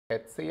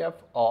HCF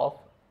of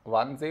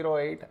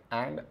 108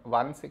 and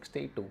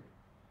 162.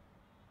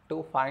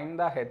 To find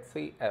the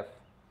HCF,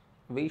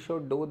 we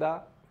should do the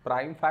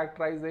prime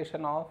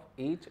factorization of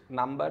each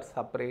number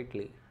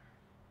separately.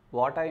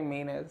 What I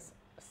mean is,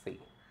 see,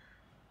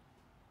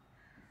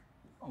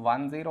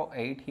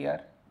 108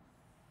 here,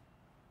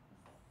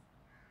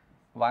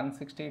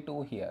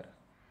 162 here.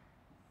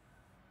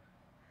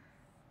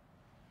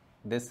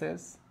 This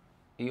is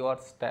your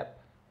step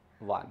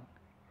 1.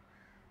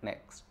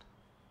 Next,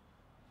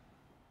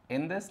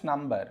 in this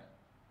number,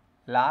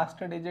 last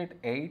digit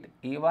 8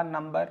 even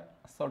number,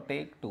 so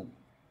take 2.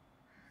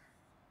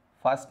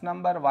 First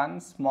number 1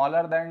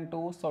 smaller than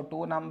 2, so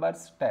 2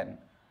 numbers 10.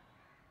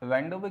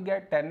 When do we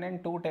get 10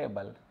 in 2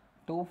 table?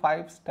 2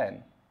 5s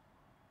 10.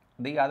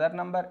 The other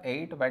number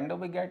 8, when do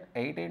we get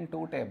 8 in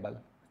 2 table?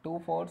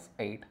 2 4s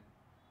 8.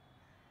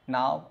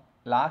 Now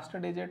last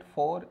digit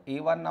 4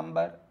 even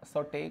number,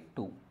 so take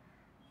 2.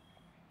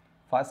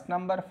 First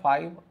number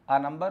 5, a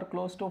number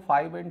close to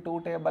 5 in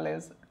 2 table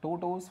is 2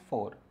 2s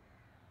 4.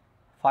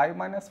 5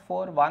 minus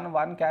 4,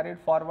 1 carried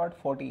forward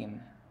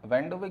 14.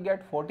 When do we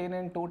get 14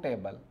 in 2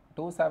 table?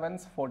 2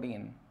 7s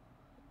 14.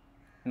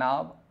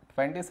 Now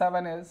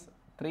 27 is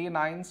 3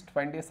 9s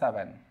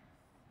 27.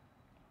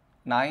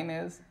 9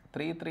 is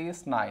 3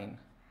 3s 9.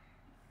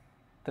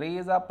 3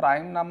 is a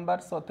prime number,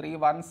 so 3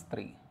 1s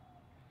 3.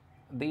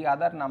 The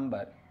other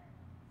number,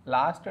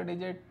 last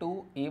digit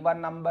 2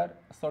 even number,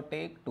 so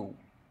take 2.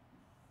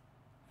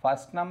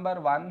 First number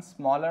 1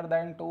 smaller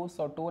than 2,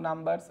 so 2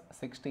 numbers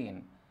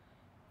 16.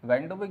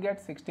 When do we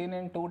get 16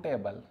 in 2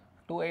 table?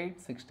 2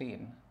 8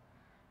 16.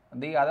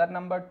 The other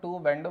number 2,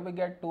 when do we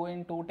get 2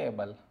 in 2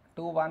 table?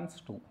 2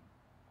 1s 2.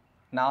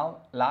 Now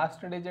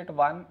last digit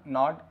 1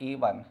 not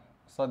even,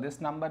 so this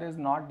number is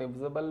not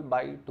divisible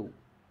by 2.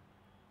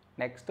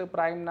 Next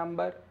prime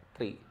number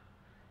 3.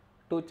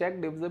 To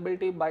check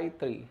divisibility by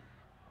 3,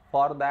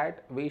 for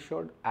that we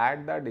should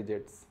add the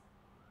digits.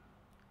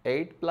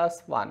 8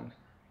 plus 1,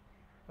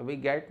 we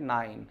get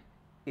 9.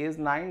 Is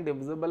 9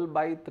 divisible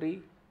by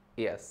 3?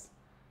 Yes.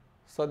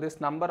 So this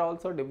number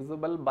also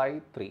divisible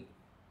by 3.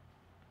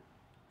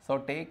 So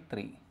take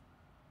 3.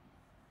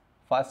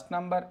 First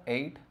number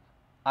 8,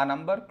 a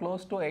number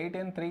close to 8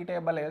 in 3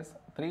 table is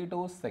 3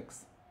 2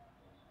 6.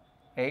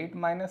 8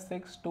 minus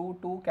 6, 2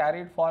 2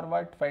 carried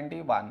forward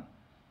 21.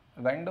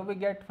 When do we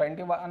get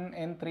 21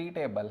 in 3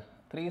 table?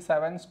 3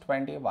 7s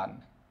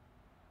 21.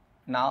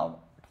 Now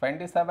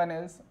 27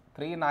 is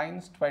 3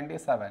 9s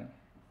 27.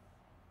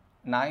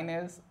 9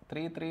 is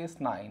 3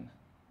 3s 9.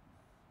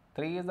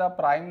 3 is a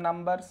prime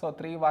number, so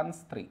 3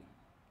 1s 3.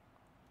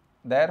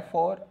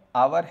 Therefore,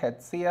 our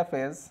HCF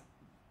is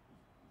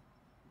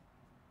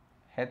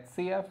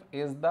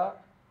the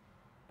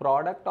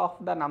product of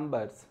the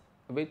numbers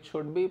which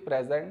should be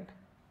present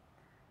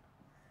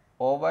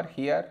over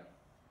here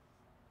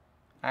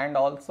and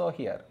also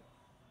here,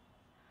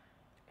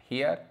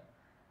 here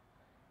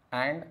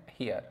and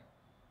here.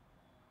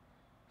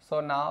 So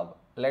now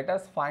let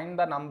us find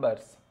the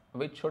numbers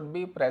which should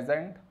be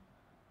present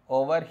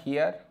over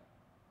here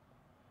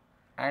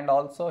and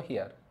also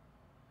here.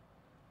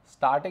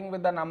 Starting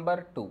with the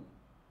number 2.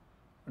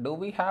 Do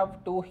we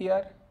have 2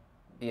 here?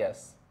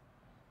 Yes.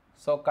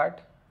 So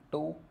cut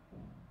 2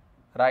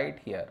 right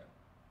here.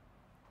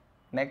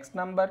 Next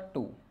number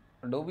 2.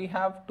 Do we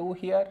have 2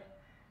 here?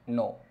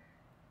 No.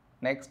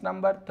 Next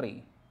number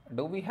 3.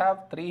 Do we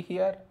have 3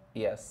 here?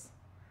 Yes.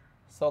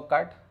 So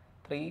cut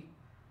 3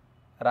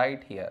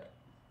 right here.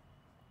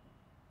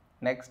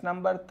 Next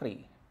number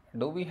 3.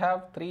 Do we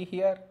have 3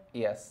 here?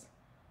 Yes.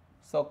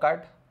 So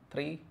cut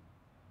 3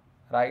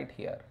 right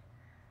here.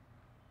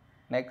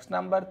 Next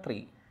number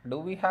 3. Do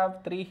we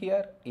have 3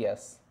 here?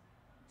 Yes.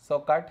 So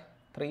cut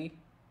 3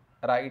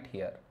 right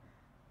here.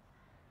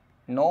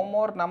 No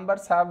more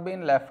numbers have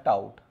been left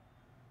out.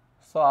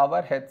 So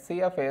our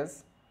HCF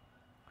is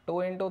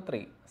 2 into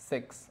 3,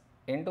 6,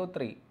 into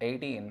 3,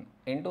 18,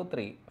 into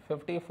 3,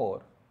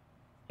 54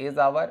 is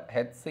our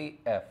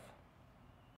HCF.